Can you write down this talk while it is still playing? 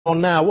on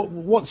now.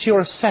 What's your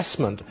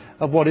assessment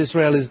of what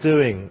Israel is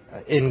doing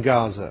in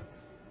Gaza?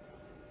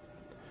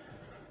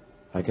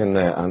 I can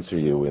answer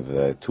you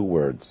with two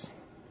words: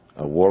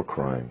 a war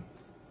crime.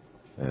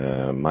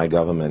 My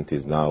government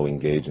is now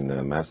engaged in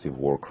a massive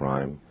war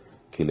crime,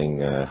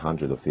 killing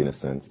hundreds of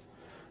innocents.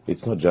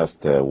 It's not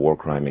just a war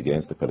crime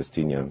against the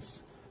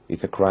Palestinians,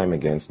 it's a crime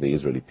against the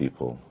Israeli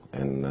people.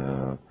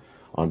 And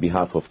on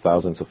behalf of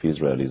thousands of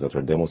Israelis that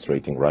are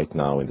demonstrating right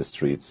now in the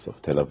streets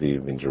of Tel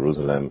Aviv, in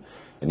Jerusalem,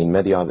 and in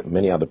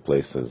many other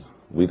places,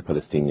 with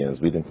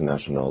Palestinians, with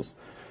internationals,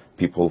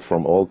 people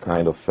from all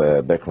kind of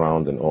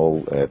background and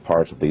all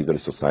parts of the Israeli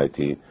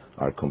society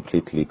are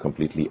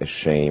completely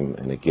ashamed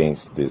and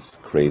against this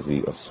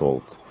crazy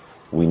assault.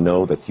 We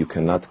know that you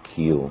cannot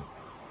kill,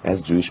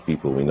 as Jewish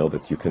people, we know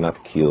that you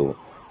cannot kill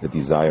the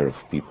desire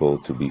of people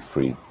to be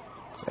free.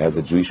 As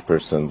a Jewish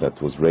person that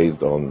was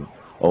raised on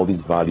all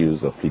these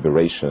values of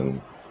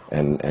liberation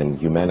and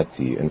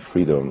humanity and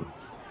freedom,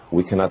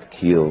 we cannot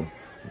kill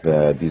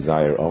the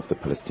desire of the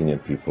Palestinian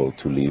people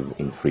to live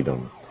in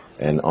freedom.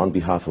 And on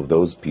behalf of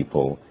those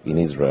people in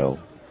Israel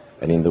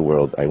and in the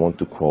world, I want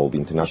to call the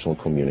international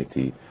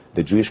community,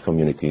 the Jewish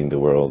community in the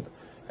world,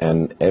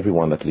 and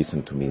everyone that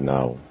listens to me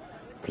now,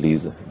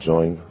 please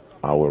join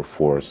our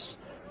force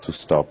to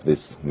stop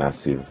this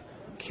massive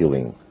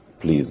killing.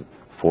 Please,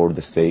 for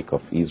the sake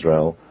of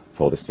Israel,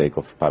 for the sake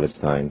of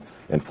Palestine,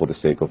 and for the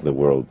sake of the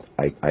world,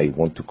 I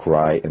want to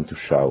cry and to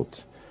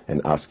shout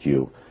and ask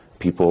you,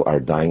 people are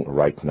dying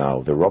right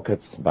now. The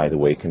rockets, by the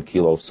way, can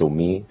kill also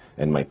me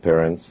and my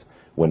parents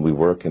when we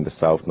work in the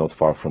south, not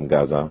far from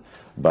Gaza.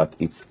 But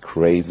it's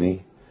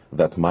crazy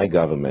that my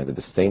government, at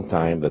the same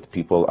time that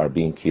people are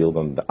being killed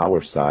on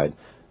our side,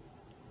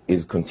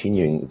 is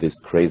continuing this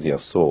crazy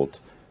assault,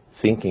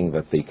 thinking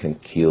that they can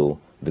kill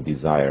the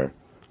desire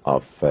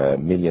of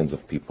millions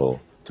of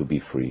people to be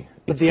free.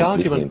 It's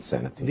completely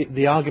insanity.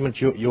 The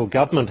argument your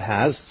government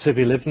has,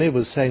 Tzipi Livni,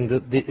 was saying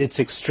that it's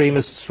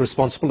extremists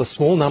responsible, a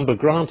small number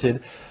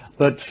granted,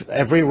 but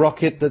every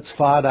rocket that's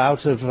fired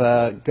out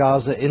of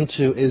Gaza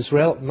into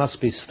Israel must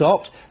be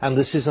stopped, and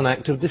this is an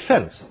act of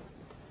defense.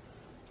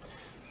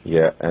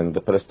 Yeah, and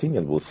the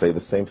Palestinians will say the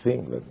same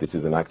thing, that this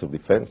is an act of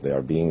defense. They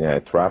are being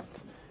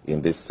trapped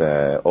in this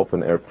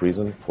open-air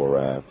prison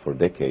for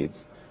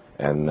decades,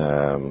 and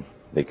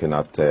they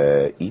cannot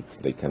eat,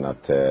 they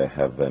cannot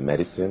have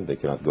medicine, they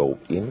cannot go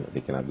in,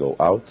 they cannot go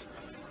out.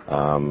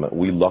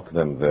 We lock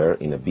them there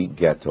in a big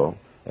ghetto,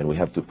 and we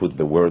have to put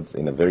the words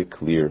in a very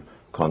clear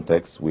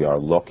context. We are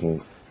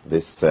locking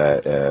this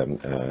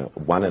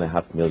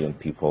 1.5 million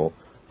people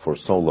for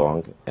so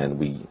long, and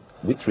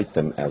we treat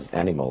them as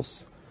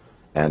animals,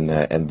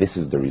 and this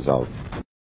is the result.